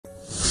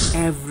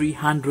every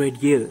 100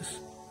 years.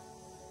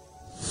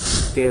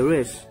 There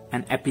is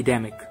an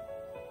epidemic,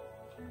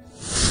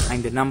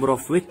 and the number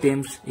of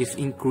victims is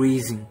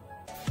increasing.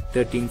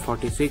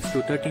 1346 to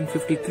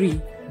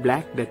 1353,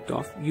 Black Death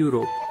of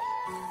Europe.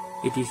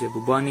 It is a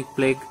bubonic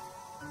plague.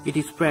 It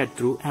is spread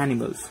through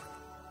animals.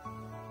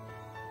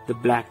 The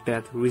Black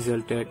Death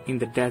resulted in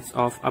the deaths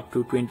of up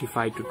to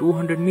 25 to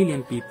 200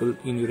 million people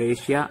in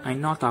Eurasia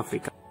and North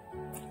Africa.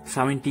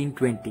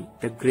 1720,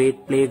 the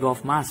Great Plague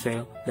of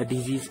Marseille, the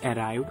disease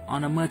arrived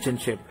on a merchant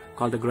ship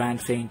called the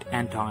Grand Saint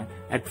Antoine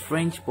at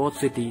French port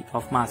city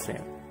of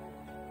Marseille.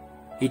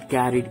 It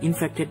carried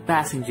infected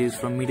passengers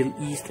from Middle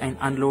East and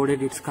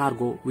unloaded its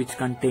cargo, which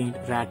contained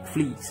rat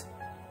fleas.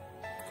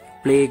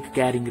 Plague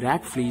carrying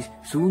rat fleas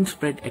soon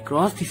spread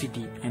across the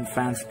city and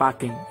France,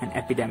 sparking an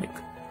epidemic.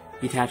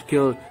 It had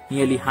killed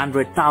nearly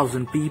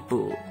 100,000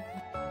 people.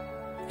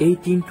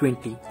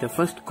 1820, the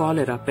first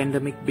cholera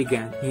pandemic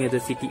began near the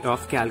city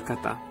of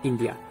Calcutta,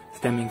 India,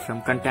 stemming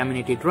from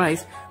contaminated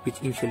rice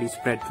which initially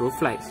spread through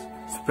flies,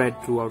 spread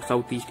throughout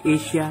Southeast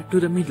Asia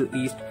to the Middle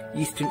East,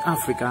 Eastern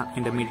Africa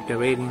and the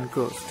Mediterranean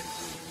coast.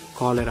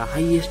 Cholera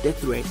highest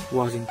death rate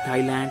was in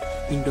Thailand,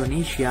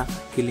 Indonesia,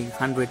 killing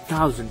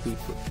 100,000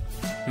 people.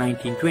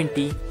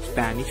 1920,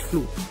 Spanish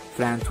flu.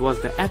 France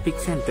was the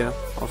epicenter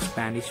of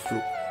Spanish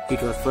flu.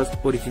 It was first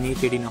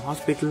originated in a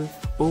hospital,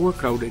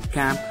 overcrowded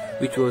camp,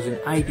 which was an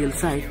ideal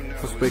site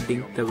for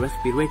spreading the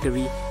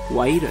respiratory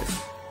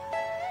virus.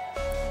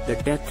 The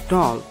death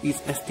toll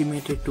is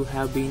estimated to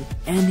have been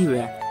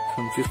anywhere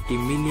from 50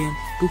 million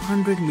to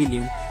 100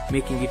 million,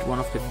 making it one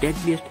of the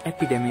deadliest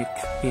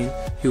epidemics in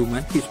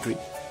human history.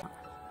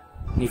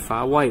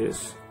 Nipah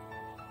virus.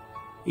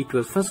 It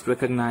was first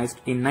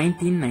recognized in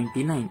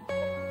 1999.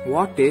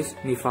 What is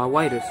Nipah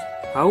virus?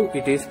 How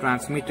it is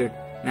transmitted?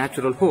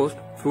 Natural host,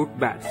 fruit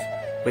bats.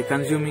 By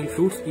consuming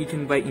fruits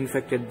eaten by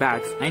infected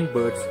bats and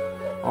birds,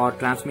 or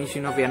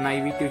transmission of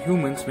NIV to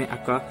humans may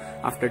occur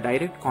after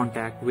direct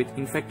contact with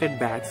infected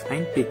bats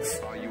and pigs.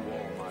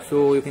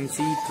 So you can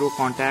see through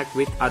contact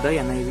with other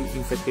NIV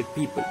infected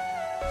people.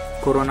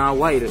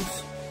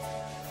 Coronavirus.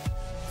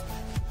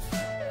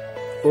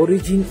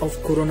 Origin of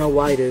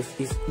coronavirus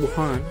is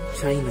Wuhan,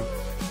 China.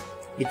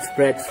 It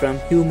spreads from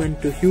human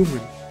to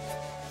human.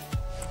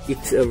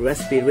 It's a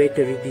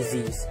respiratory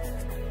disease.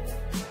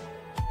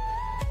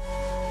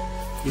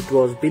 It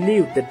was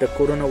believed that the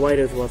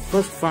coronavirus was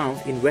first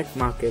found in wet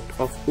market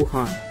of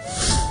Wuhan.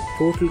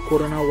 Total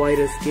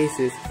coronavirus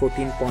cases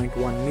 14.1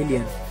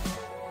 million.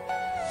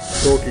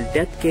 Total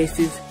death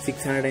cases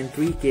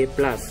 603k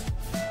plus.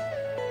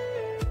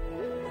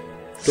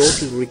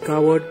 Total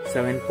recovered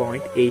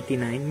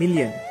 7.89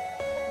 million.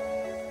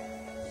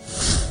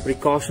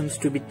 Precautions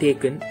to be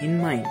taken in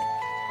mind.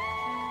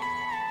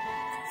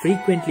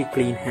 Frequently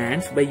clean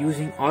hands by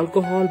using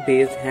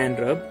alcohol-based hand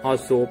rub or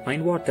soap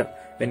and water.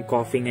 When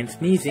coughing and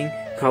sneezing,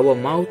 cover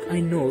mouth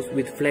and nose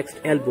with flexed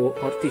elbow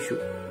or tissue.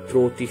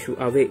 Throw tissue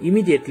away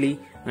immediately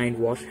and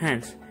wash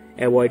hands.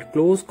 Avoid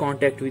close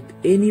contact with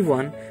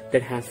anyone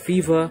that has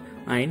fever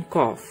and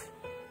cough.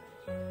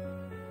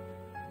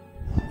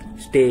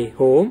 Stay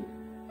home.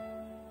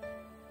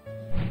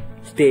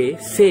 Stay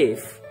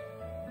safe.